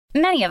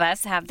Many of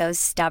us have those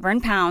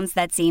stubborn pounds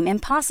that seem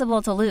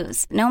impossible to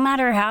lose, no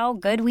matter how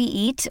good we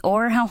eat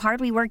or how hard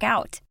we work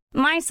out.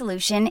 My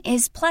solution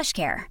is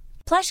PlushCare.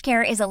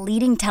 PlushCare is a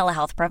leading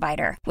telehealth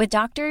provider with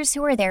doctors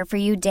who are there for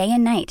you day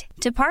and night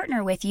to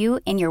partner with you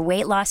in your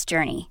weight loss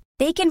journey.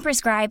 They can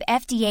prescribe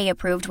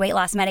FDA-approved weight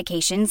loss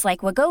medications like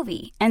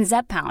Wegovy and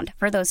Zepbound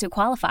for those who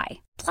qualify.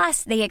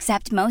 Plus, they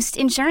accept most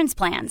insurance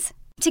plans.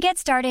 To get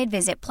started,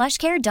 visit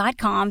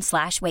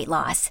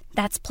plushcare.com/weightloss.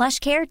 That's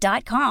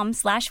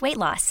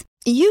plushcare.com/weightloss.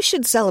 You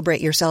should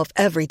celebrate yourself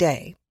every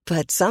day,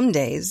 but some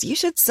days you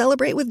should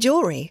celebrate with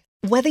jewelry.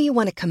 Whether you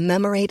want to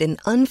commemorate an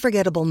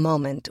unforgettable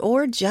moment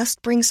or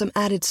just bring some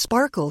added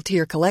sparkle to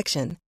your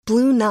collection,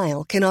 Blue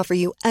Nile can offer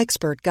you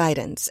expert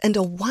guidance and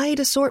a wide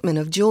assortment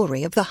of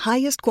jewelry of the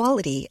highest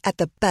quality at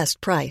the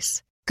best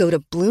price. Go to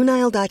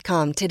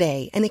BlueNile.com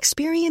today and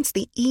experience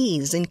the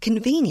ease and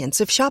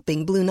convenience of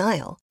shopping Blue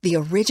Nile, the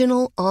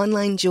original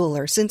online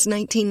jeweler since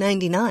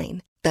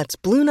 1999. That's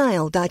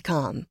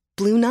BlueNile.com.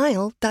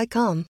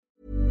 BlueNile.com.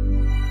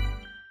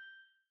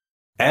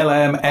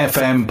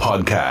 LMFM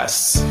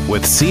Podcasts.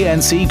 With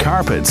CNC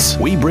Carpets,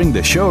 we bring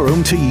the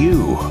showroom to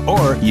you.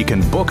 Or you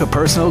can book a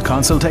personal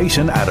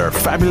consultation at our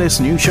fabulous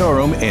new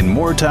showroom in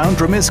Moortown,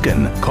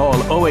 Dromiskin.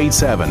 Call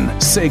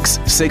 087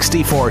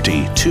 660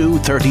 40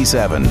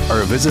 237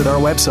 or visit our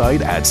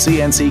website at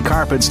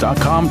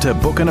cnccarpets.com to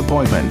book an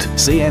appointment.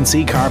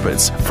 CNC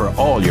Carpets, for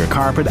all your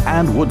carpet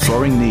and wood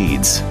flooring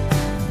needs.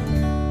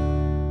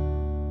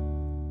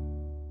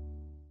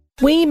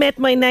 We met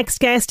my next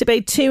guest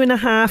about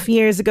 2.5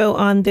 years ago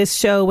on this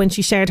show when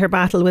she shared her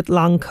battle with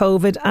long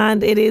COVID,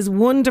 and it is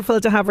wonderful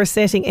to have her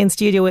sitting in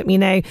studio with me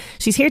now.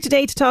 She's here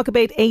today to talk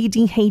about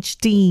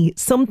ADHD,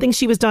 something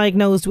she was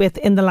diagnosed with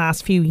in the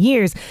last few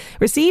years.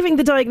 Receiving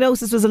the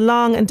diagnosis was a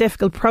long and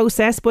difficult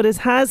process, but it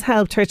has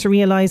helped her to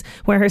realise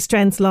where her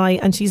strengths lie,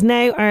 and she's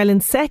now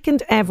Ireland's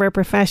second ever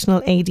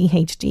professional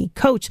ADHD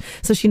coach.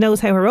 So she knows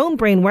how her own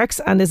brain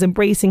works and is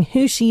embracing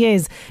who she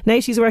is.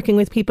 Now she's working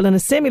with people in a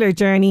similar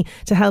journey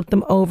to help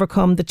them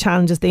overcome the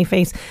challenges they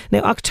face. Now,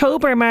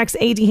 October marks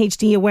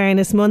ADHD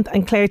Awareness Month,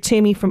 and Claire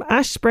Toomey from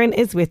Ashburn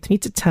is with me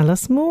to tell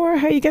us more.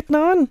 How are you getting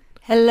on?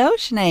 Hello,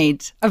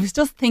 Sinead. I was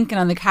just thinking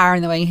on the car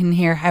on the way in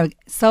here how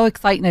so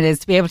exciting it is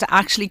to be able to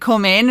actually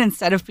come in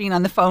instead of being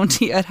on the phone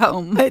to you at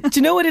home. Do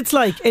you know what it's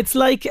like? It's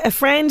like a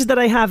friend that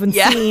I haven't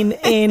seen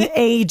in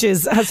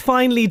ages has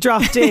finally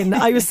dropped in.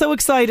 I was so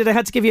excited. I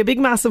had to give you a big,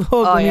 massive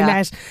hug when we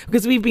met,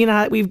 because we've been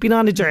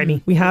on a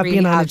journey. We have really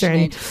been on a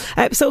journey.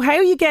 So how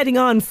are you getting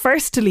on,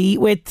 firstly,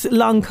 with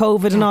long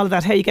COVID and all of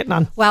that? How are you getting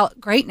on? Well,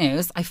 great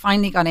news. I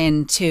finally got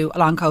into a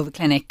long COVID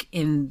clinic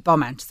in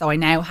Beaumont. So I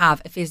now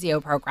have a physio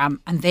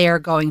programme, and they're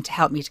going to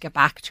help me to get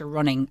back to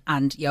running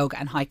and yoga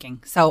and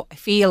hiking. So I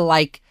feel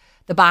like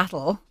the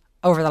battle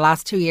over the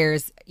last 2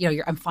 years,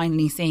 I'm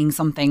finally seeing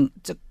something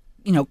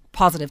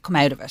positive come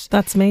out of it.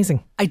 That's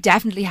amazing. I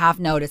definitely have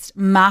noticed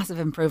massive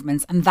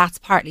improvements, and that's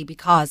partly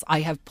because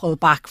I have pulled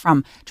back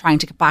from trying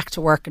to get back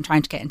to work and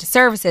trying to get into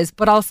services.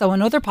 But also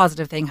another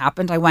positive thing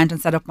happened. I went and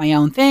set up my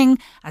own thing,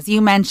 as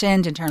you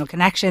mentioned, Internal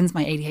Connections,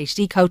 my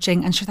ADHD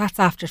coaching, and sure, that's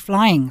after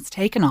flying. It's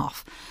taken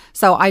off.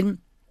 So I'm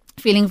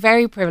feeling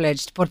very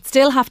privileged, but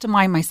still have to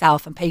mind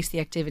myself and pace the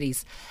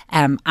activities,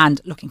 and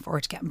looking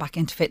forward to getting back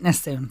into fitness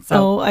soon.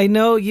 So I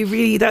know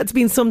that's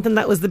been something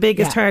that was the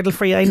biggest hurdle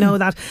for you. I know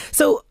that.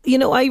 So,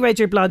 I read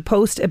your blog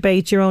post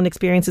about your own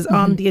experiences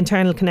on the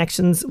Internal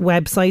Connections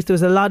website. There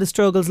was a lot of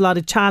struggles, a lot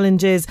of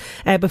challenges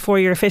before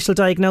your official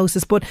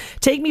diagnosis. But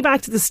take me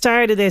back to the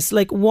start of this.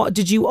 Like, what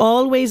did you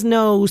always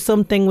know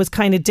something was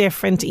kind of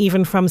different,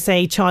 even from,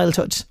 say,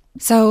 childhood?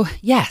 So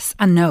yes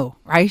and no,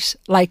 right?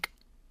 Like,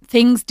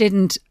 things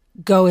didn't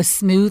go as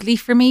smoothly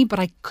for me, but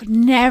I could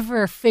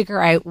never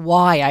figure out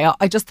why.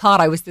 I just thought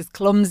I was this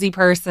clumsy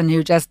person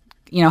who just,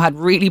 had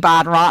really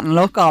bad rotten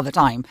luck all the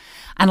time.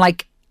 And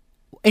like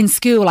in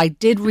school, I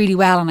did really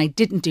well and I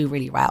didn't do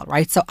really well,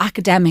 right? So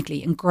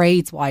academically and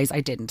grades wise,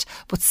 I didn't,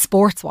 but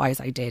sports wise,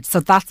 I did.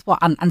 So that's what,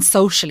 and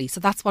socially, so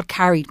that's what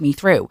carried me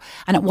through.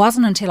 And it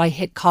wasn't until I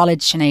hit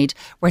college, Sinead,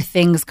 where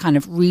things kind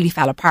of really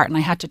fell apart and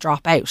I had to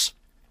drop out.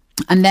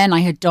 And then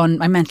I had done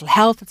my mental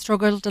health, had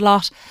struggled a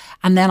lot.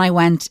 And then I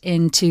went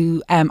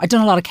into, I'd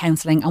done a lot of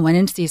counselling and went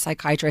in to see a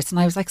psychiatrist, and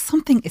I was like,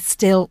 something is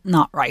still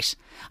not right.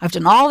 I've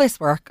done all this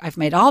work. I've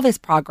made all this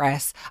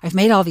progress. I've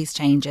made all these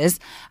changes.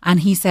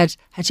 And he said,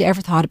 had you ever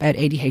thought about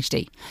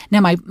ADHD? Now,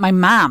 my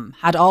mum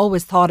had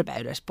always thought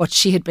about it, but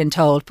she had been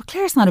told, but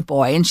Claire's not a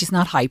boy and she's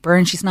not hyper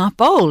and she's not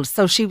bold.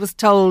 So she was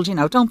told,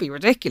 don't be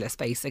ridiculous,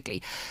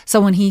 basically. So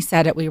when he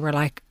said it, we were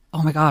like,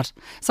 oh my God.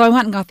 So I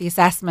went and got the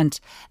assessment,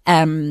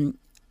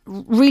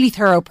 really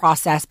thorough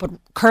process, but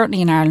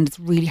currently in Ireland it's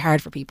really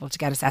hard for people to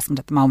get assessment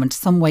at the moment.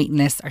 Some waiting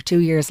lists are 2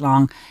 years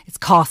long. It's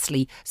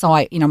costly.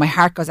 So my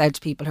heart goes out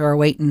to people who are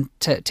waiting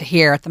to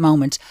hear at the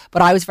moment.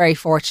 But I was very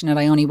fortunate.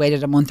 I only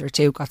waited a month or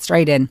two, got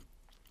straight in.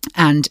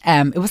 And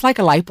it was like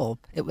a light bulb.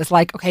 It was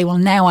like, okay, well,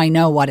 now I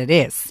know what it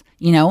is,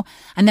 you know.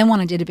 And then when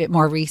I did a bit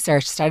more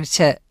research, started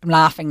to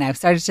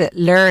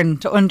learn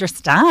to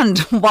understand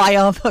why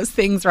all those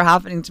things were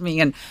happening to me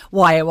and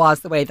why I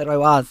was the way that I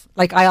was.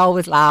 Like, I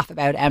always laugh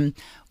about,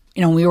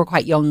 you know, when we were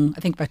quite young,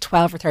 I think about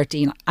 12 or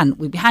 13, and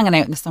we'd be hanging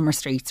out in the summer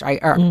streets, right?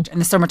 Or in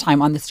the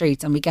summertime on the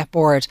streets, and we get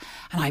bored,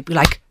 and I'd be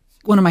like,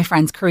 one of my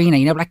friends, Karina,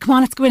 you know, like, come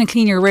on, let's go in and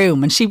clean your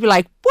room. And she'd be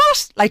like,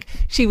 what? Like,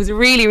 she was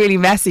really, really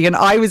messy, and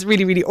I was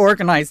really, really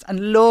organised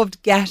and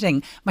loved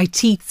getting my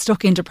teeth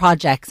stuck into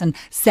projects and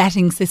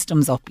setting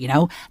systems up, you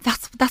know.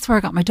 That's where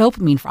I got my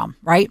dopamine from,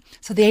 right?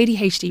 So the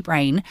ADHD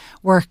brain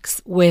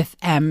works with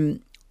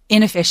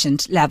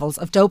inefficient levels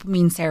of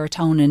dopamine,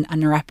 serotonin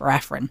and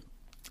norepinephrine.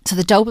 So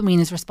the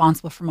dopamine is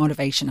responsible for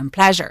motivation and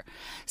pleasure.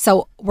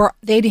 So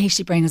the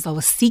ADHD brain is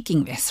always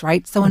seeking this,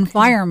 right? So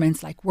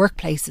environments like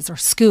workplaces or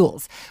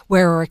schools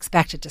where we're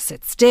expected to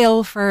sit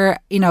still for,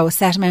 you know, a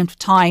set amount of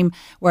time,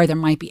 where there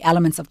might be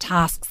elements of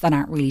tasks that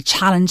aren't really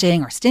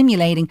challenging or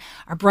stimulating,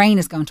 our brain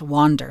is going to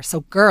wander.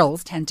 So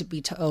girls tend to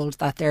be told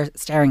that they're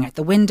staring out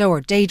the window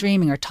or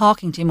daydreaming or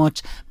talking too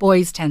much.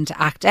 Boys tend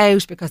to act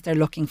out because they're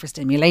looking for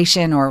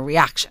stimulation or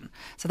reaction.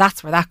 So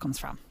that's where that comes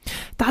from.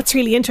 That's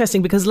really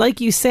interesting, because like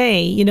you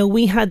say, you know,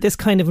 we had this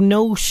kind of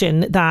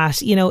notion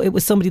that, you know, it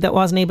was somebody that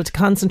wasn't able to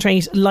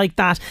concentrate like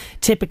that.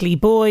 Typically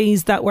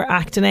boys that were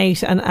acting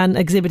out and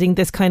exhibiting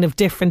this kind of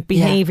different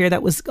behaviour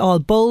that was all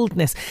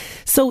boldness.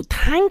 So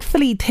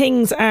thankfully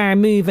things are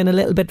moving a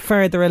little bit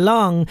further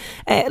along.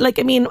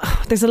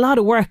 There's a lot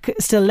of work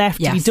still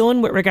left to be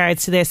done with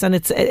regards to this, and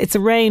it's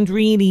around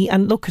really,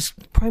 and look,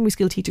 primary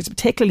school teachers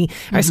particularly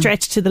are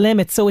stretched to the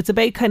limit. So it's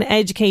about kind of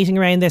educating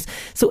around this.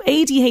 So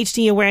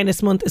ADHD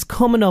Awareness Month is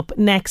coming up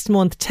next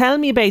month. Tell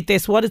me about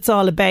this, what it's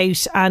all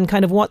about, and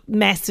kind of what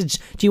message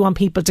do you want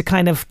people to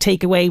kind of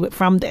take away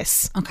from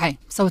this? Okay,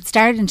 so it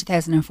started in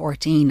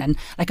 2014, and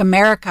like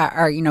America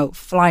are, you know,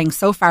 flying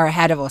so far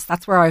ahead of us.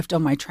 That's where I've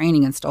done my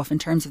training and stuff in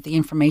terms of the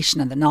information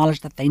and the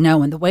knowledge that they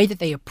know and the way that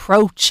they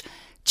approach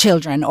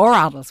children or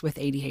adults with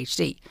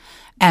ADHD.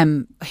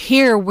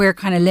 Here we're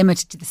kind of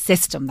limited to the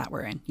system that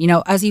we're in. You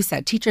know, as you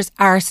said, teachers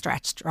are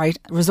stretched, right?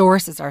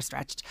 Resources are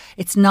stretched.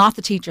 It's not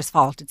the teacher's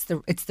fault.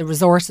 It's the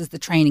resources, the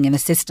training and the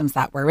systems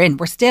that we're in.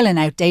 We're still in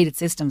outdated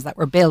systems that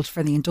were built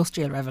for the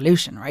Industrial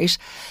Revolution, right?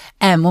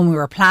 When we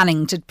were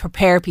planning to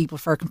prepare people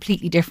for a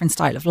completely different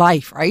style of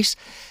life, right?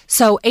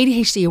 So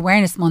ADHD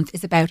Awareness Month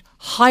is about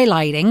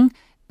highlighting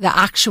the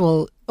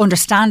actual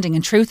understanding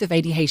and truth of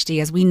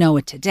ADHD as we know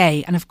it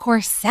today, and of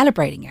course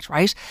celebrating it,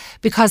 right?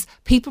 Because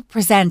people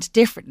present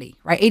differently,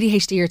 right?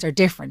 ADHDers are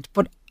different,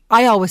 but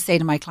I always say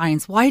to my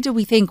clients, why do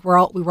we think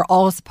we were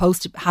all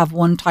supposed to have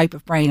one type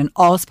of brain and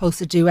all supposed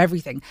to do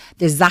everything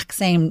the exact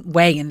same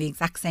way in the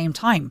exact same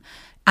time?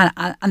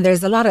 And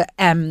there's a lot of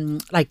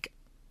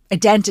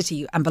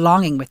identity and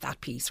belonging with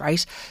that piece,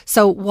 right?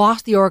 So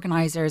what the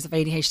organisers of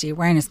ADHD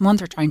Awareness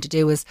Month are trying to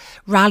do is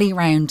rally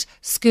around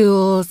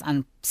schools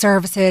and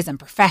services and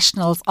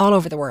professionals all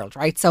over the world,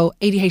 right? So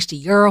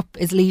ADHD Europe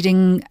is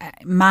leading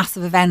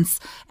massive events,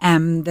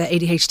 the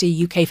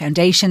ADHD UK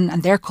Foundation,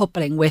 and they're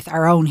coupling with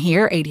our own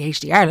here,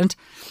 ADHD Ireland.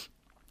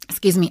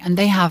 And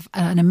they have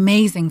an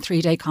amazing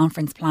 3-day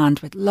conference planned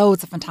with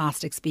loads of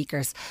fantastic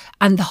speakers.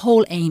 And the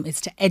whole aim is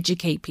to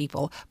educate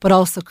people, but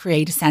also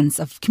create a sense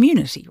of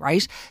community,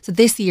 right? So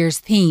this year's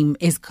theme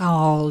is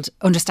called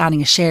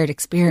Understanding a Shared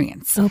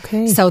Experience.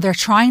 Okay. So they're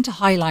trying to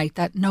highlight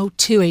that no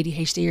two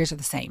ADHDers are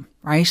the same,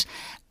 right?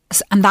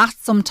 And that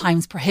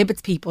sometimes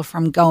prohibits people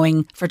from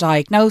going for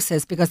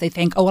diagnosis because they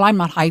think, oh, well, I'm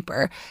not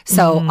hyper,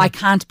 so I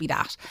can't be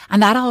that.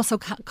 And that also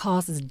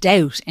causes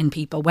doubt in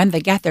people when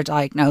they get their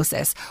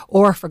diagnosis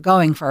or for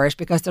going for it,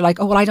 because they're like,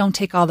 oh, well, I don't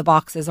tick all the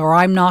boxes, or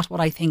I'm not what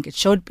I think it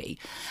should be.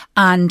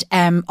 And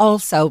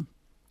also,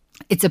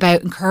 it's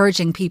about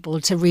encouraging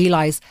people to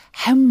realise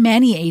how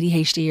many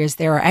ADHDers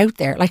there are out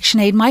there. Like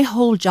Sinead, my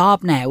whole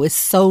job now is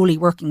solely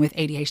working with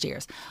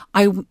ADHDers.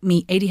 I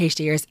meet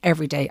ADHDers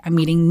every day. I'm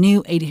meeting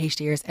new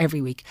ADHDers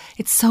every week.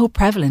 It's so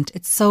prevalent.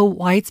 It's so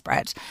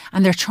widespread.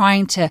 And they're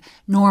trying to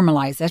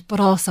normalise it, but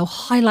also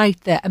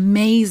highlight the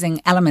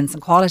amazing elements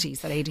and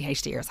qualities that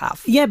ADHDers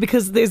have. Yeah,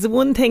 because there's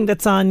one thing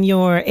that's on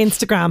your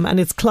Instagram and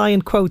it's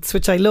client quotes,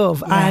 which I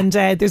love. Yeah. And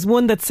there's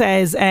one that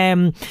says,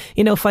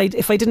 you know, if I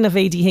didn't have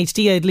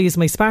ADHD, I'd lose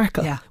my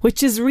sparkle,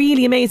 which is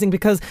really amazing,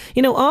 because,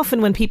 you know,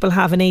 often when people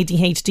have an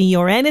ADHD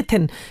or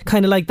anything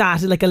kind of like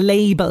that, like a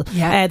label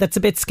that's a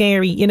bit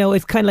scary, you know,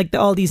 it's kind of like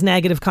all these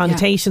negative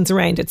connotations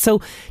around it.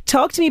 So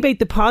talk to me about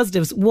the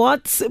positives.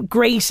 What's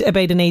great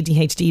about an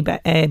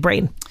ADHD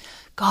brain?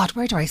 God,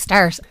 where do I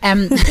start?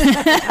 And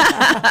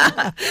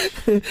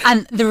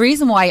the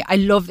reason why I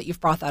love that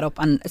you've brought that up,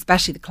 and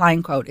especially the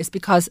client quote, is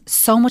because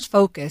so much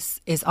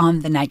focus is on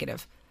the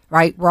negative.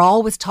 Right, we're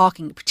always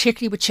talking,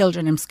 particularly with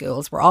children in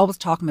schools, we're always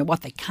talking about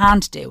what they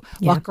can't do,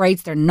 what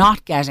grades they're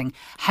not getting,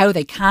 how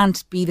they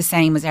can't be the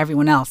same as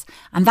everyone else.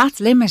 And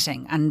that's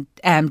limiting and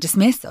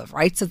dismissive,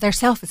 right? So their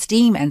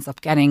self-esteem ends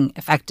up getting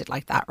affected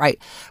like that,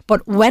 right?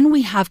 But when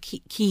we have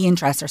key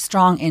interests or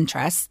strong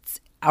interests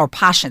our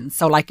passions.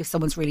 So like if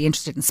someone's really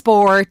interested in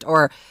sport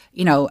or,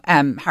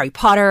 Harry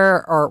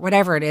Potter or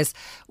whatever it is,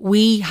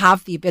 we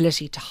have the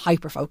ability to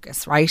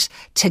hyper-focus, right?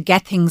 To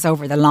get things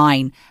over the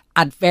line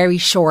at very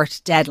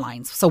short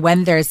deadlines. So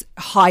when there's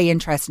high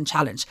interest and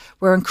challenge,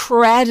 we're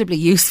incredibly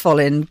useful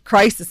in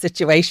crisis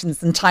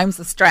situations and times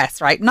of stress,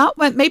 right?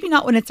 Maybe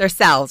not when it's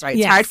ourselves, right?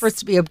 Yes. It's hard for us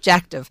to be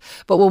objective.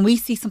 But when we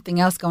see something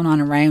else going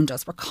on around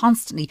us, we're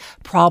constantly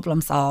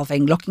problem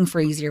solving, looking for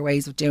easier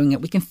ways of doing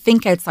it. We can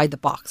think outside the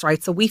box,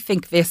 right? So we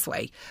think this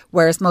way,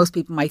 whereas most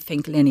people might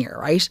think linear,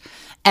 right?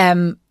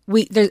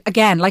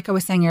 Again, like I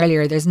was saying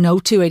earlier, there's no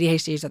two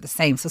ADHDs are the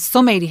same. So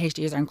some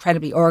ADHDs are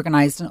incredibly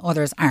organised and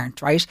others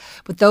aren't, right?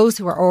 But those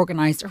who are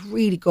organised are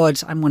really good.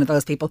 I'm one of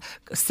those people,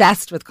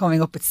 obsessed with coming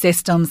up with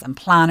systems and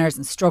planners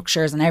and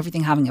structures and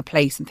everything having a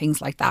place and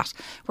things like that.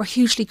 We're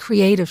hugely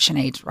creative,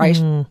 Sinead,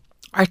 right?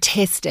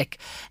 Artistic,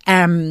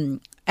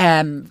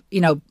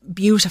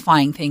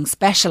 beautifying things,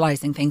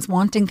 specialising things,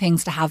 wanting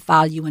things to have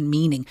value and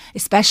meaning,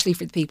 especially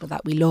for the people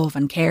that we love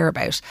and care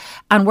about.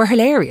 And we're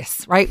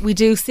hilarious, right? We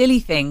do silly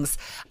things.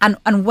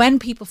 And when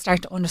people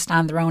start to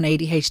understand their own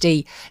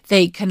ADHD,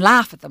 they can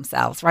laugh at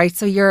themselves, right?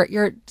 So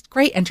you're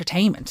great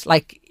entertainment,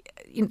 like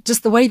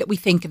just the way that we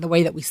think and the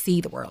way that we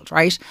see the world,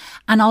 right?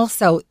 And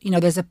also,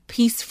 there's a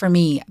piece for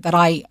me that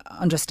I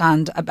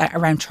understand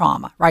around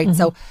trauma, right? Mm-hmm.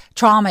 So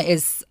trauma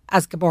is,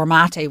 as Gabor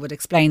Mate would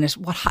explain it,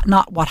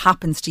 not what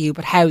happens to you,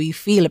 but how you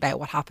feel about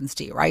what happens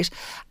to you, right?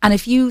 And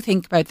if you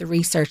think about the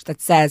research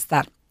that says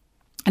that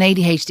an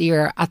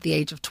ADHDer at the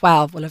age of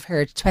 12 will have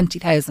heard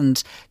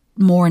 20,000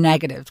 more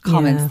negative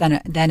comments than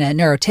a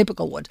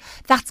neurotypical would,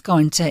 that's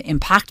going to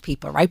impact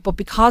people, right? But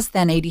because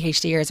then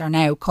ADHDers are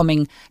now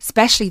coming,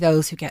 especially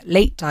those who get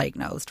late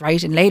diagnosed,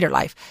 right, in later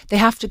life, they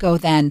have to go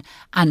then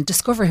and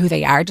discover who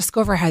they are,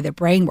 discover how their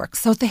brain works.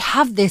 So they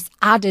have this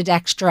added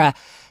extra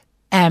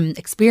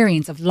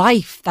experience of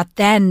life that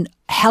then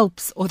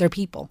helps other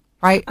people.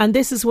 Right. And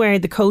this is where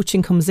the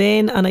coaching comes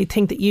in. And I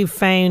think that you've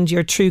found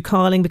your true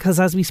calling, because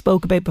as we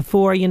spoke about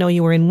before, you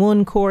were in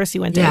one course,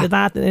 you went out of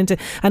that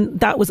and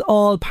that was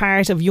all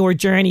part of your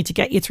journey to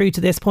get you through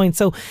to this point.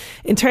 So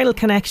Internal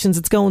Connections,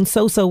 it's going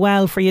so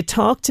well for you.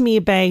 Talk to me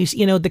about,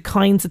 the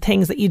kinds of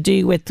things that you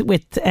do with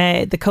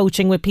the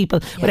coaching with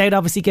people without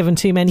obviously giving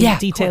too many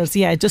details.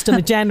 Yeah, just on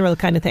a general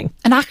kind of thing.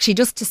 And actually,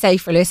 just to say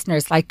for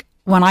listeners, like,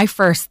 when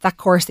that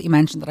course that you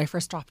mentioned that I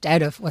first dropped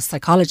out of was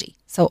psychology.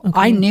 So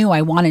I knew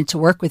I wanted to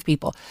work with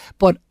people,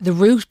 but the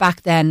route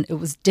back then, it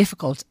was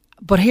difficult.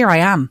 But here I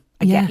am,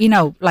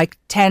 like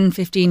 10,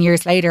 15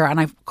 years later, and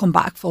I've come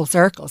back full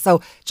circle.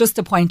 So just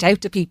to point out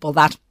to people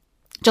that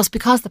just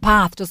because the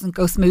path doesn't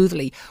go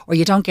smoothly, or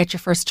you don't get your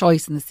first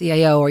choice in the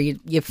CAO, or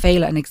you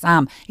fail at an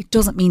exam, it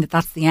doesn't mean that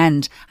that's the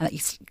end and that you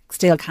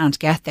still can't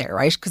get there,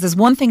 right? Because there's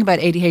one thing about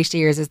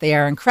ADHDers is they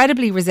are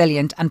incredibly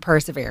resilient and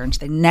perseverant.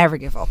 They never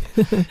give up.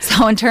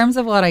 So in terms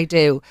of what I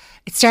do,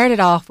 it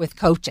started off with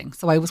coaching.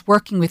 So I was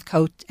working with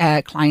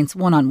clients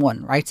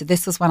one-on-one, right? So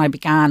this was when I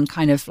began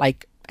kind of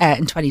like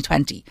in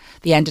 2020,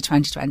 the end of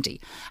 2020.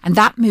 And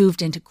that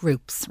moved into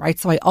groups, right?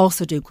 So I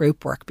also do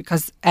group work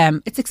because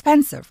it's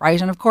expensive,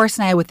 right? And of course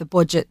now with the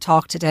budget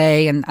talk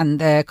today and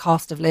the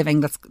cost of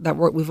living that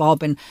we've all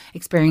been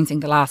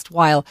experiencing the last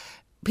while,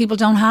 people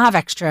don't have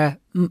extra,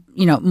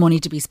 money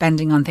to be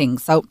spending on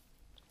things. So,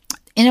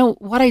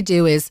 what I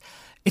do is,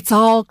 it's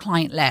all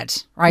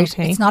client-led, right?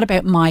 Okay. It's not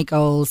about my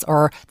goals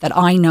or that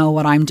I know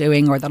what I'm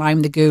doing or that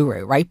I'm the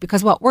guru, right?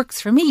 Because what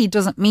works for me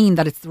doesn't mean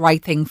that it's the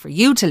right thing for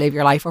you to live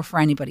your life or for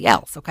anybody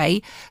else,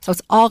 okay? So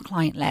it's all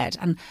client-led.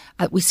 And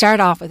we start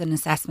off with an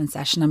assessment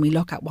session and we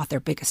look at what their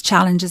biggest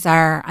challenges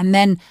are. And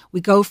then we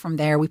go from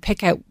there, we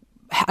pick out,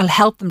 I'll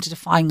help them to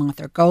define what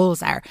their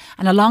goals are.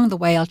 And along the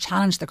way, I'll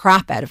challenge the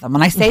crap out of them.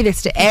 And I say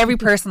this to every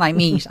person I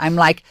meet. I'm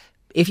like,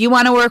 if you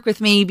want to work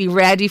with me, be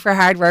ready for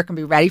hard work and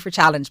be ready for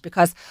challenge,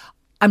 because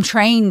I'm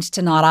trained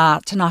to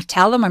not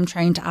tell them. I'm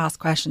trained to ask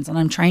questions, and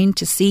I'm trained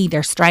to see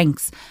their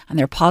strengths and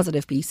their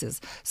positive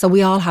pieces. So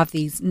we all have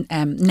these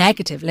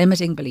negative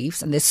limiting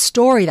beliefs and this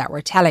story that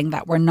we're telling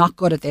that we're not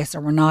good at this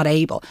or we're not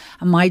able.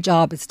 And my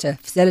job is to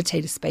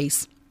facilitate a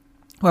space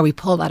where we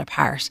pull that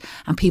apart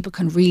and people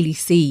can really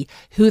see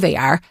who they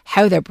are,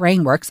 how their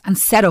brain works, and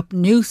set up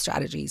new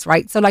strategies,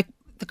 right? So like,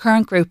 the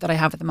current group that I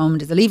have at the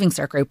moment is a Leaving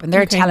Cert group, and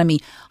they're telling me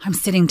I'm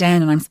sitting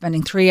down and I'm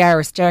spending 3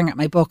 hours staring at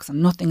my books and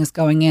nothing is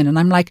going in. And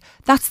I'm like,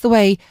 that's the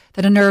way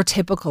that a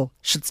neurotypical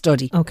should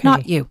study,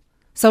 not you.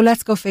 So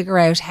let's go figure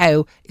out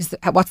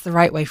what's the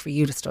right way for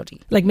you to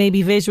study. Like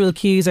maybe visual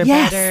cues are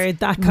better, that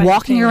kind of thing.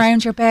 Walking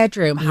around your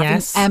bedroom,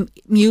 having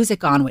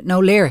music on with no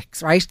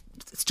lyrics, right?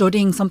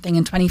 Studying something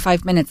in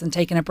 25 minutes and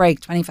taking a break,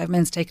 25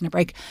 minutes taking a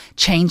break,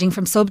 changing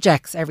from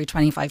subjects every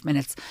 25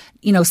 minutes.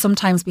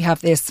 Sometimes we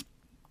have this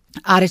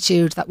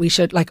attitude that we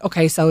should, like,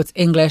 okay, so it's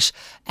English,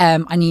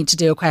 I need to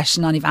do a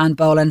question on Evan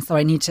Boland, so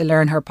I need to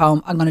learn her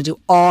poem, I'm going to do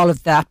all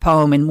of that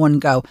poem in one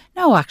go.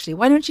 No, actually,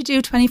 why don't you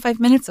do 25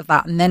 minutes of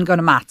that and then go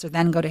to maths or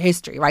then go to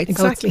history, right?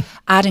 Exactly. So it's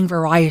adding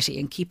variety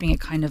and keeping it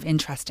kind of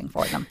interesting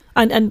for them.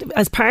 And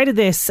as part of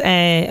this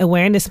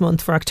awareness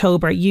month for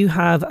October, you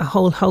have a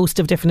whole host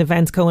of different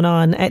events going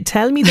on.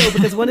 Tell me though,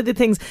 because one of the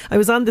things, I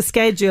was on the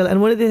schedule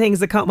and one of the things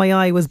that caught my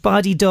eye was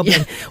body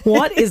doubling.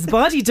 What is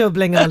body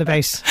doubling all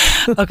about?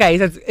 Okay,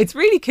 so it's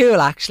really cool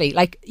actually.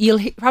 Like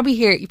you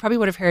probably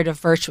would have heard of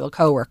virtual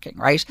co-working,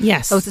 right?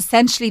 Yes. So it's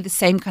essentially the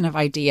same kind of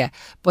idea,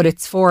 but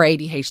it's for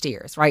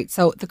ADHDers, right?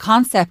 So the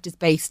concept is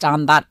based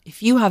on that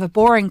if you have a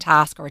boring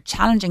task or a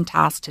challenging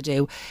task to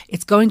do,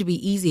 it's going to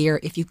be easier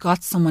if you've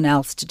got someone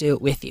else to do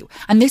it with you.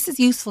 And this is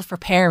useful for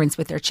parents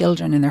with their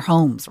children in their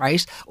homes,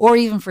 right? Or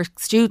even for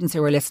students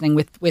who are listening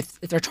with if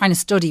they're trying to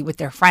study with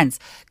their friends.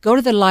 Go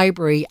to the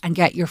library and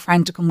get your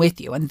friend to come with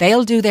you and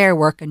they'll do their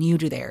work and you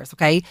do theirs,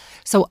 okay?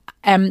 So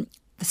the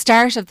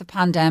start of the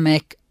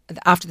pandemic,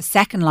 after the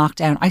second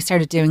lockdown, I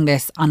started doing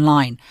this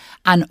online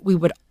and we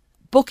would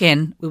book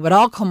in, we would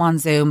all come on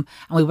Zoom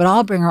and we would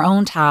all bring our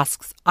own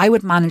tasks. I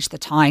would manage the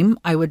time.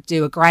 I would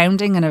do a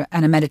grounding and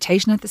a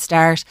meditation at the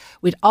start.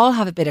 We'd all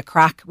have a bit of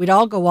crack. We'd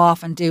all go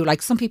off and do,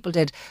 like some people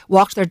did,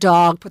 walk their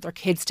dog, put their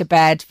kids to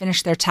bed,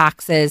 finish their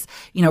taxes,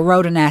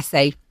 wrote an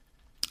essay.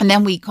 And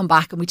then we come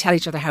back and we tell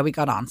each other how we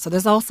got on. So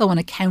there's also an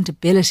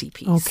accountability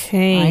piece.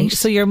 Okay. Right?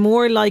 So you're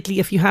more likely,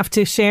 if you have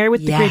to share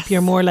with the group,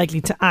 you're more likely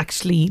to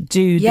actually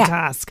do the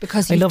task.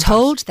 Because you've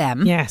told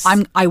them, yes,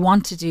 I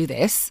want to do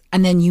this.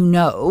 And then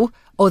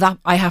that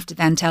I have to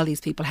then tell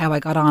these people how I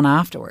got on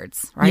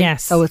afterwards. Right?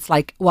 Yes. So it's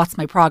like, what's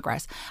my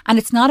progress? And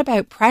it's not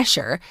about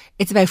pressure.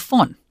 It's about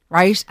fun.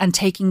 Right? And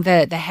taking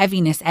the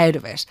heaviness out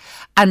of it.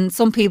 And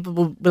some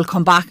people will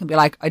come back and be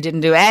like, I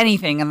didn't do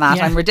anything in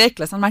that. I'm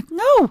ridiculous. I'm like,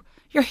 no.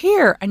 You're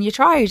here and you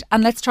tried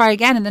and let's try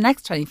again in the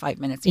next 25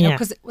 minutes, you know,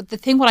 because the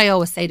thing what I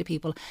always say to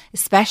people,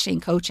 especially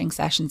in coaching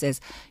sessions, is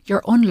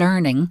you're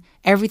unlearning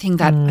everything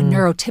that a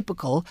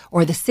neurotypical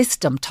or the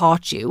system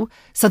taught you.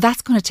 So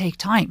that's going to take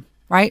time,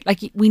 right? Like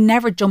we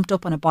never jumped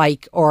up on a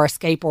bike or a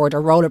skateboard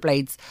or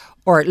rollerblades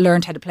or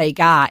learned how to play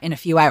GA in a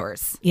few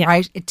hours,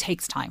 right? It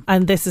takes time.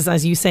 And this is,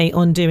 as you say,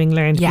 undoing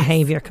learned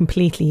behaviour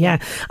completely,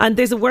 And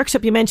there's a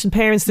workship, you mentioned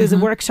parents, there's a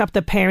workshop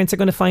that parents are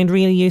going to find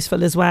really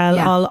useful as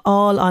well,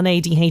 all on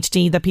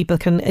ADHD that people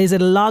can, is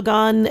it a log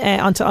on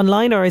onto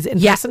online or is it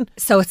in person?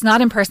 So it's not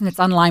in person, it's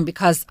online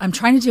because I'm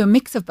trying to do a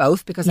mix of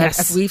both because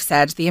as we've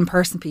said, the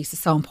in-person piece is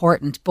so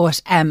important.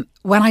 But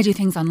when I do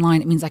things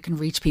online, it means I can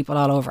reach people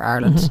all over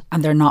Ireland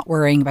and they're not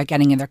worrying about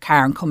getting in their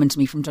car and coming to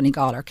me from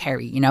Donegal or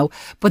Kerry, you know.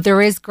 But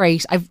there is great.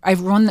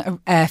 I've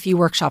run a few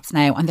workshops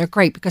now and they're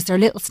great because they're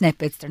little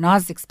snippets, they're not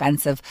as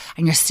expensive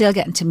and you're still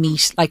getting to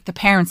meet, like the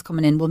parents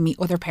coming in will meet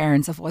other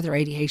parents of other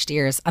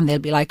ADHDers and they'll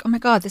be like, oh my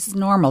God, this is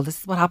normal,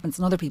 this is what happens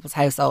in other people's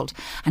household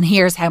and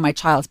here's how my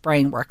child's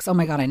brain works. Oh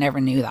my God, I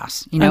never knew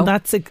that, you know. And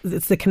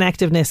it's the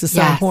connectiveness is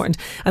so important.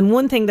 And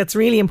one thing that's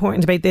really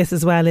important about this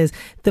as well is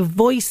the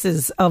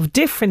voices of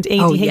different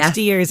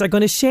ADHDers are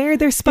going to share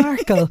their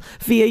sparkle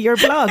via your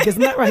blog,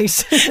 isn't that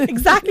right?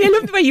 Exactly. I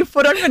love the way you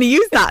put it. I'm going to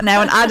use that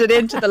now and add it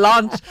into the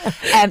launch.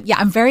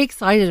 I'm very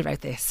excited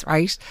about this,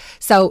 right?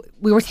 So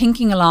we were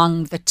thinking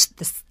along the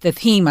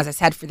theme, as I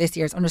said, for this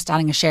year's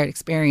Understanding a Shared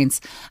Experience.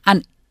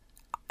 And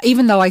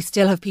even though I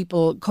still have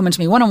people coming to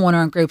me one-on-one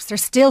or in groups, they're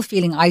still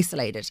feeling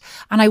isolated.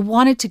 And I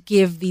wanted to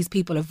give these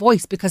people a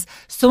voice because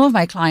some of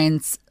my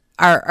clients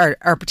are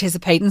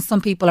participating,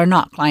 some people are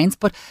not clients,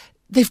 but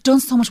they've done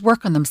so much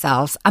work on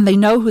themselves and they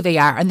know who they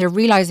are and they're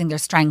realising their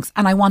strengths.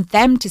 And I want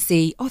them to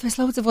see, oh, there's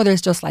loads of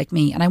others just like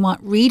me. And I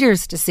want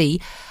readers to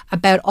see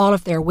about all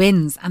of their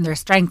wins and their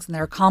strengths and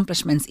their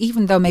accomplishments,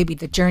 even though maybe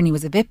the journey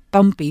was a bit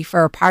bumpy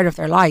for a part of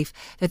their life,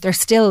 that they're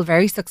still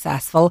very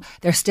successful.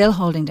 They're still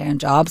holding down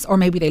jobs, or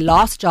maybe they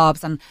lost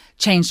jobs and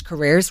changed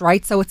careers,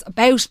 right? So it's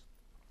about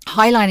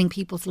highlighting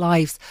people's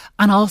lives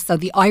and also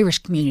the Irish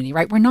community,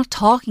 right? We're not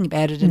talking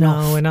about it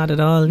enough. No, we're not at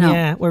all. No.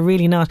 Yeah, we're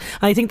really not.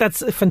 I think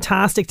that's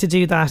fantastic to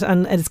do that,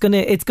 and it's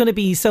gonna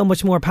be so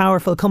much more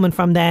powerful coming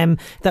from them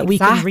that we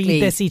can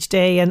read this each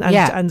day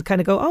and kind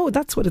of go, oh,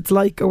 that's what it's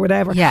like or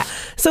whatever. Yeah.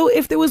 So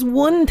if there was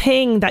one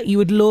thing that you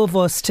would love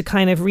us to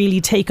kind of really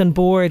take on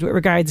board with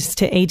regards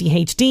to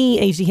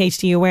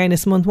ADHD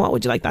Awareness Month, what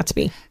would you like that to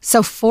be?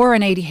 So for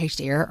an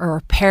ADHDer or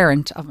a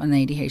parent of an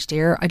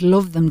ADHDer, I'd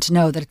love them to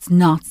know that it's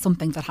not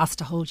something that has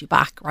to hold you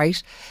back,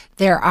 right?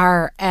 There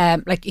are,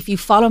 like if you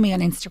follow me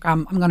on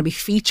Instagram, I'm going to be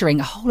featuring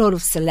a whole load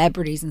of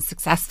celebrities and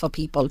successful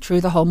people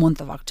through the whole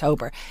month of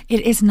October.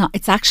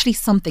 It's actually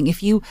something,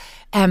 if you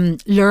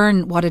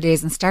learn what it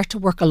is and start to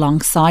work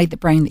alongside the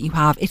brain that you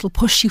have, it'll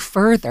push you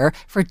further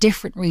for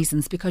different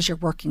reasons because you're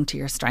working to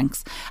your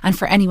strengths. And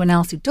for anyone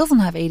else who doesn't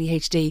have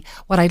ADHD,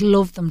 what I'd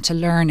love them to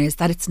learn is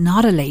that it's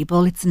not a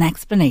label, it's an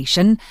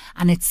explanation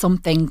and it's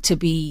something to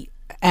be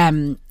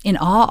in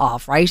awe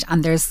of, right?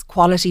 And there's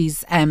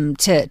qualities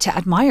to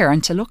admire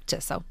and to look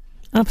to. So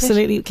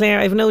Absolutely, Claire.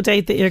 I have no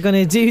doubt that you're going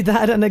to do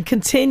that and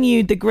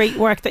continue the great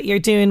work that you're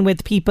doing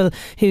with people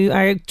who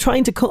are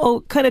trying to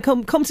come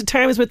to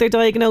terms with their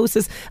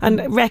diagnosis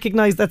and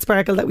recognise that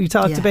sparkle that we've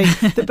talked about.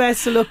 The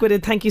best of luck with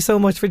it. Thank you so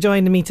much for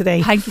joining me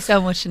today. Thank you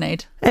so much,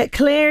 Sinead.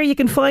 Claire, you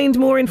can find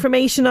more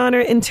information on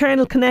her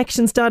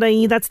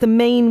internalconnections.ie. That's the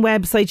main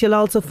website. You'll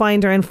also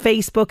find her on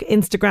Facebook,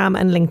 Instagram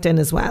and LinkedIn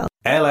as well.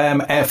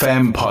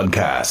 LMFM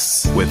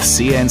Podcasts. With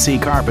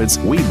CNC Carpets,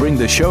 we bring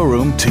the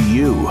showroom to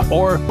you.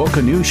 Or book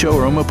a new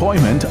showroom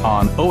appointment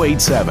on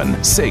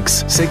 087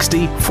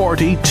 660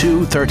 40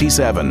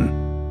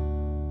 237.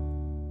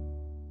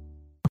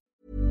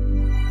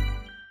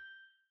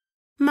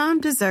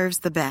 Mom deserves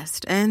the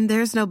best, and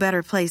there's no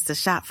better place to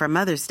shop for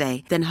Mother's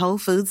Day than Whole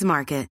Foods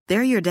Market.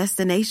 They're your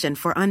destination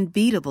for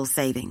unbeatable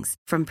savings,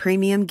 from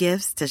premium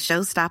gifts to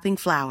show-stopping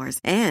flowers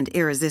and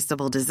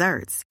irresistible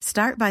desserts.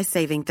 Start by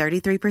saving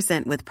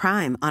 33% with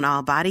Prime on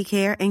all body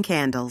care and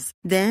candles.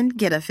 Then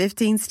get a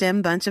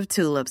 15-stem bunch of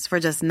tulips for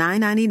just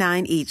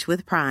 $9.99 each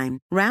with Prime.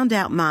 Round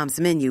out Mom's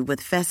menu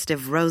with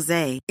festive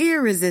rosé,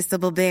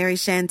 irresistible berry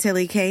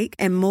chantilly cake,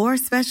 and more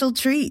special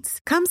treats.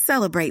 Come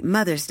celebrate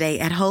Mother's Day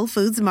at Whole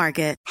Foods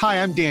Market.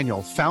 Hi, I'm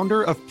Daniel,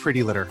 founder of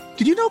Pretty Litter.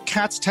 Did you know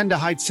cats tend to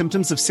hide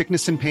symptoms of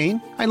sickness and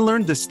pain? I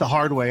learned this the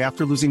hard way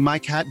after losing my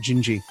cat,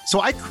 Gingy.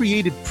 So I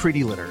created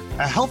Pretty Litter,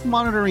 a health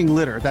monitoring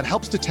litter that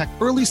helps detect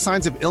early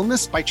signs of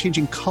illness by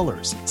changing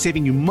colors,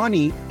 saving you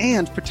money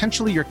and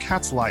potentially your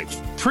cat's life.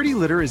 Pretty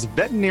Litter is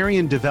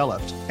veterinarian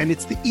developed, and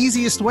it's the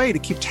easiest way to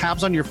keep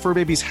tabs on your fur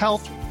baby's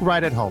health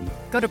right at home.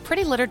 Go to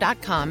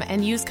prettylitter.com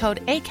and use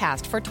code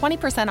ACAST for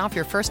 20% off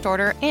your first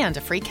order and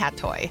a free cat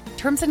toy.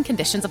 Terms and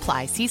conditions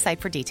apply. See site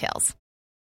for details.